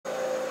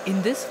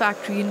In this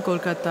factory in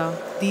Kolkata,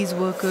 these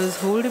workers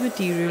hold a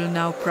material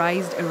now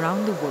prized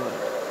around the world,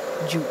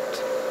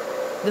 jute.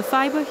 The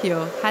fiber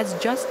here has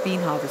just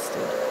been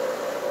harvested.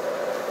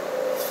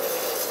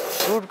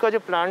 Jute का जो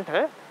plant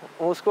है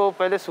उसको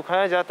पहले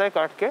सुखाया जाता है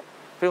काट के,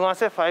 फिर वहाँ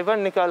से फाइबर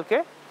निकाल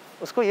के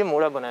उसको ये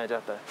मोड़ा बनाया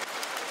जाता है.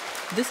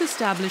 This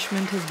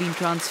establishment has been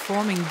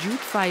transforming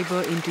jute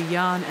fiber into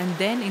yarn and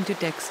then into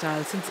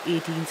textile since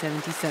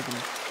 1877.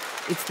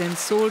 It's then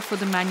sold for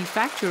the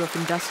manufacture of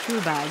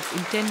industrial bags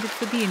intended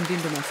for the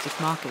Indian domestic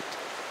market.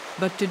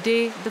 But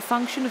today, the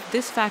function of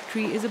this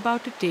factory is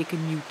about to take a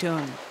new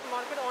turn.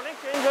 Market অনেক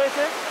change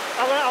হয়েছে.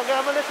 আগে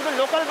আমাদের শুধু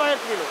local buyer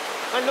ছিল,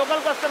 আর local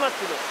customer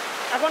ছিল.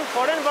 এখন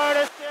foreign buyer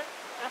এসেছে.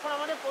 এখন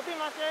আমাদের প্রতি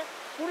মাসে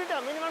 20টা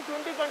মিনিমাম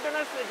 20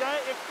 কন্টেইনারস যায়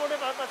এক্সপোর্টের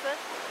পারপাসে.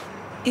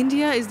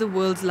 India is the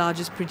world's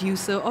largest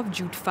producer of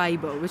jute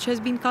fiber, which has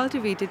been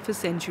cultivated for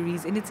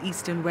centuries in its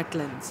eastern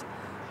wetlands.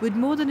 With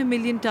more than 1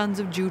 million tons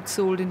of jute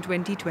sold in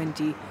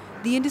 2020,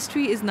 the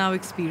industry is now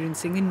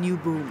experiencing a new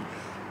boom.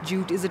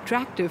 Jute is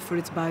attractive for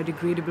its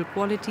biodegradable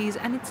qualities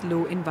and its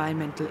low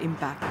environmental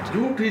impact.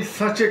 Jute is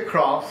such a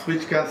crop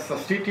which can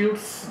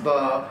substitute the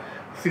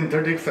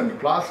synthetics and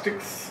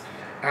plastics,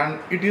 and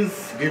it is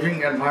giving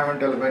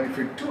environmental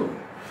benefit too.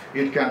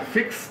 It can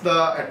fix the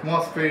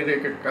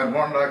atmospheric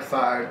carbon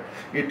dioxide.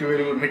 It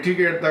will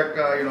mitigate the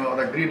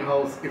the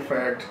greenhouse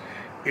effect.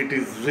 It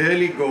is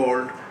really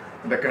gold.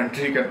 The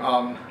country can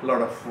earn a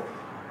lot of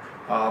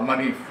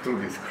money through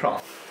this crop.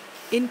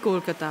 In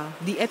Kolkata,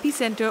 the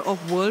epicenter of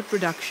world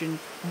production,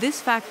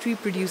 this factory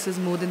produces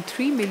more than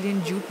 3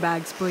 million jute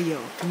bags per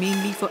year,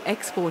 mainly for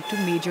export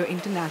to major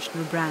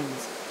international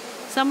brands.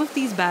 Some of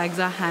these bags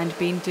are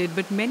hand-painted,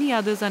 but many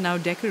others are now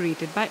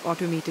decorated by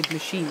automated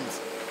machines.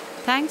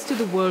 Thanks to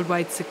the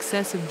worldwide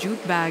success of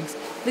jute bags,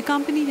 the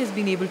company has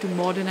been able to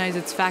modernize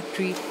its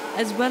factory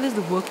as well as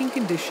the working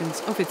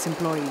conditions of its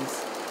employees.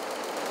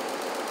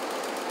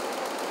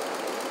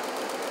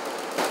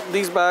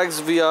 These bags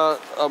we are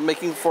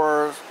making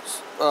for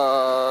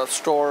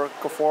store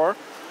Kafor.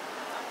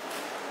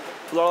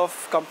 A lot of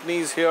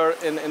companies here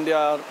in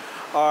India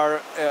are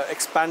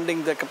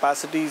expanding their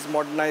capacities,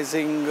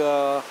 modernizing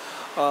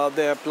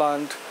their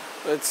plant.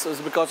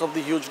 It's because of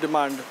the huge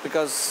demand.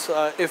 Because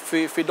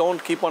if we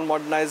don't keep on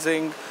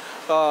modernizing,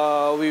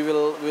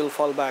 we'll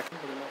fall back.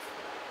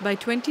 By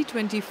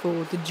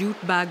 2024, the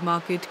jute bag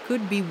market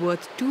could be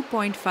worth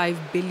 2.5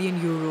 billion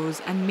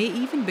euros and may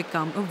even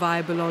become a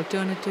viable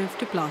alternative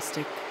to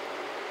plastic.